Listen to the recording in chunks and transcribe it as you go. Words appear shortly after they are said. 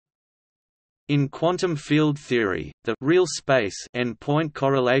In quantum field theory, the real space n-point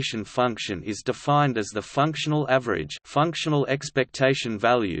correlation function is defined as the functional average, functional expectation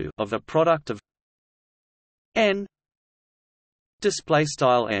value of a product of n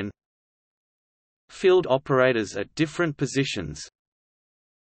 \n field operators at different positions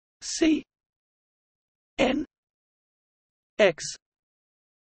c n x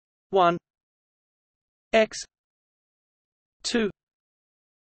 1 x 2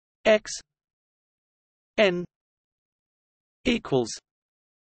 x n equals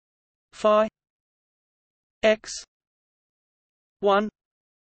phi x 1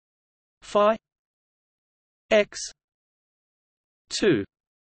 phi x 2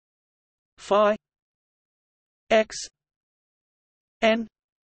 phi x n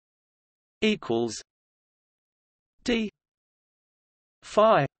equals d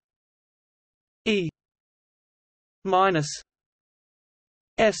phi e minus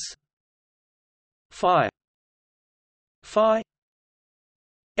s phi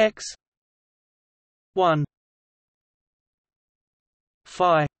x 1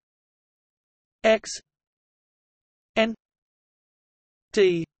 phi x n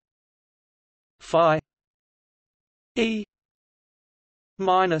d phi e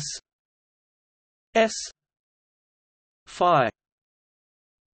minus s phi.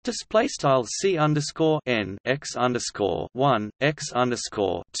 Display style c underscore n x underscore 1 x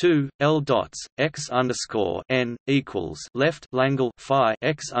underscore 2 l dots x underscore n equals left langle phi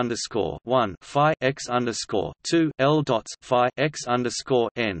x underscore 1 phi x underscore 2 l dots phi x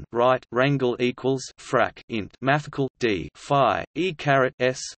underscore n right wrangle equals frac int mathcal d phi e caret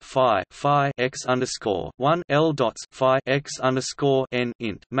s phi x underscore 1 l dots phi x underscore n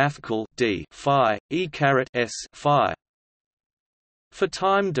int mathcal d phi e caret s phi. For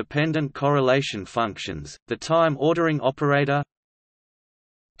time-dependent correlation functions, the time ordering operator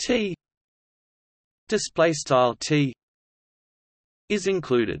t _t is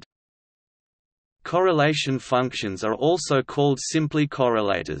included. Correlation functions are also called simply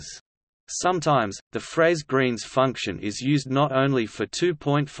correlators. Sometimes, the phrase Green's function is used not only for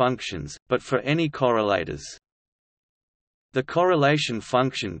two-point functions, but for any correlators. The correlation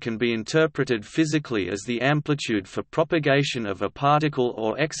function can be interpreted physically as the amplitude for propagation of a particle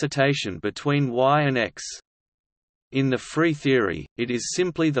or excitation between y and x. In the free theory, it is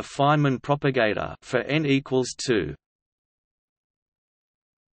simply the Feynman propagator for n equals 2.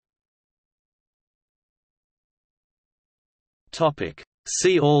 Topic.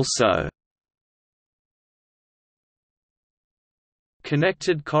 See also: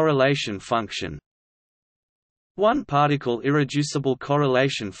 connected correlation function, one-particle irreducible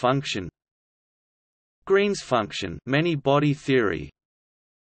correlation function, Green's function, many-body theory,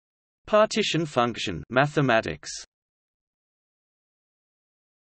 partition function, mathematics.